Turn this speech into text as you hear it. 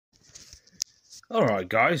Alright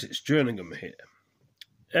guys, it's Jerningham here.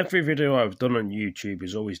 Every video I've done on YouTube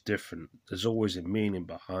is always different. There's always a meaning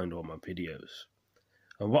behind all my videos.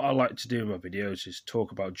 And what I like to do in my videos is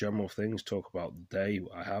talk about general things, talk about the day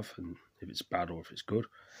I have, and if it's bad or if it's good.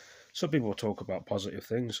 Some people talk about positive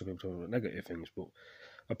things, some people talk about negative things, but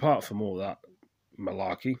apart from all that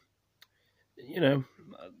malarkey,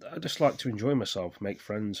 I just like to enjoy myself, make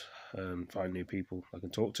friends, and find new people I can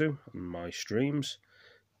talk to on my streams.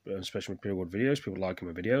 Especially with period videos, people liking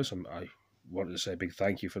my videos. I wanted to say a big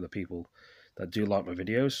thank you for the people that do like my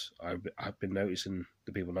videos. I've been noticing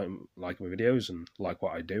the people liking my videos and like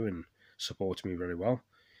what I do and supporting me very well.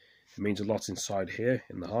 It means a lot inside here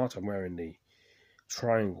in the heart. I'm wearing the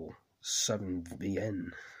Triangle 7VN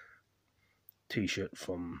t-shirt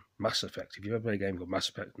from Mass Effect. If you ever play a game called Mass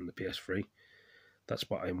Effect on the PS3, that's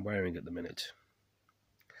what I'm wearing at the minute.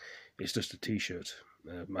 It's just a t-shirt.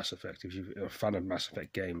 Mass Effect. If you're a fan of Mass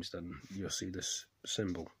Effect games, then you'll see this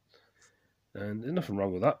symbol. And there's nothing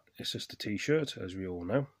wrong with that. It's just a t-shirt, as we all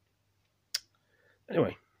know.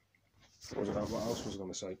 Anyway, what else was I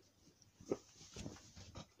going to say?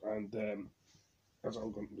 And as I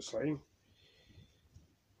was going to be saying,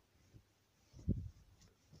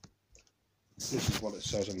 this is what it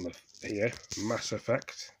says on the here, Mass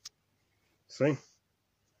Effect. See?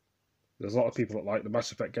 There's a lot of people that like the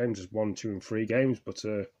Mass Effect games. There's 1, 2, and 3 games, but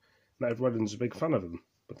not everyone's a big fan of them.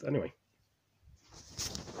 But anyway.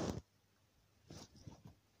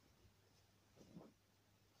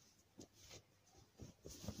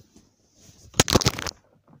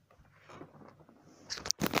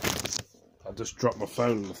 I just dropped my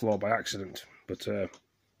phone on the floor by accident. But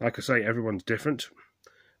like I say, everyone's different.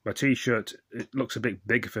 My t-shirt, it looks a bit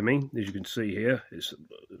big for me, as you can see here. It's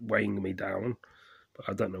weighing me down, but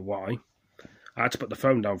I don't know why. I had to put the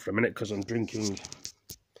phone down for a minute because I'm drinking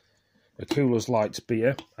a Coors Light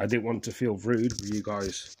beer. I didn't want to feel rude with you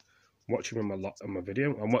guys watching on my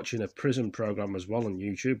video. I'm watching a prison program as well on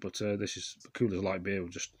YouTube, but this is the Coors Light beer we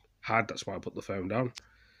just had. That's why I put the phone down.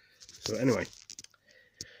 So anyway,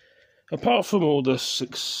 apart from all this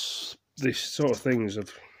sort of things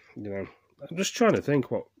of, I'm just trying to think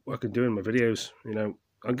what I can do in my videos.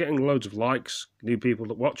 I'm getting loads of likes, new people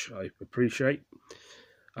that watch. I appreciate.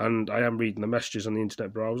 And I am reading the messages on the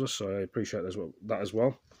internet browser, so I appreciate that as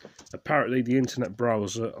well. Apparently, the internet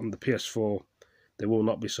browser on the PS4, they will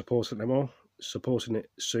not be supporting it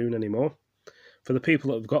soon anymore. For the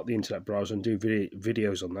people that have got the internet browser and do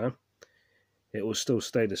videos on there, it will still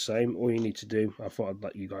stay the same. All you need to do, I thought I'd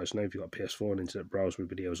let you guys know if you've got a PS4 and internet browser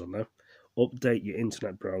with videos on there, update your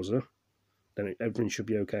internet browser, then everything should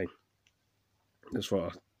be okay. That's what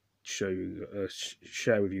I'll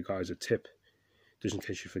share with you guys a tip, just in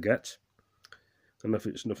case you forget. And if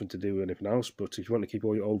it's nothing to do with anything else, but if you want to keep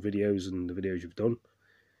all your old videos and the videos you've done,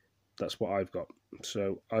 that's what I've got.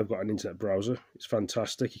 So I've got an internet browser. It's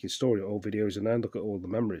fantastic. You can store your old videos in there and look at all the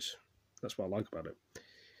memories. That's what I like about it.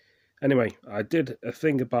 Anyway, I did a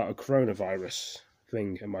thing about a coronavirus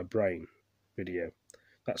thing in my brain video.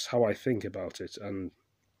 That's how I think about it, and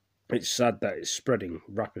it's sad that it's spreading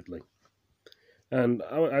rapidly. And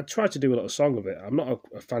I try to do a little song of it. I'm not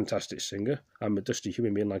a fantastic singer. I'm just a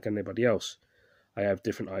human being like anybody else. I have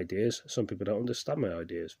different ideas. Some people don't understand my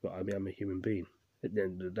ideas, but I mean, I'm a human being at the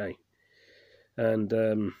end of the day. And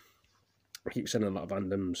I keep saying a lot of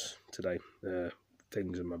anthems today,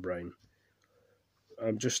 things in my brain.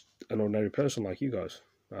 I'm just an ordinary person like you guys.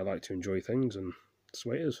 I like to enjoy things, and that's the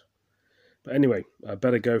way it is. But anyway, I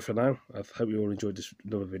better go for now. I hope you all enjoyed this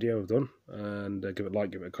another video I've done. And give it a like,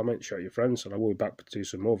 give it a comment, share it with your friends. And I will be back to do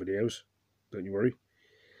some more videos. Don't you worry.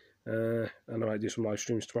 And I might do some live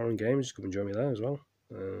streams tomorrow in games. Come and join me there as well.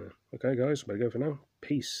 Okay, guys, I better go for now.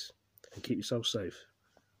 Peace. And keep yourself safe.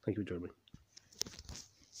 Thank you for joining me.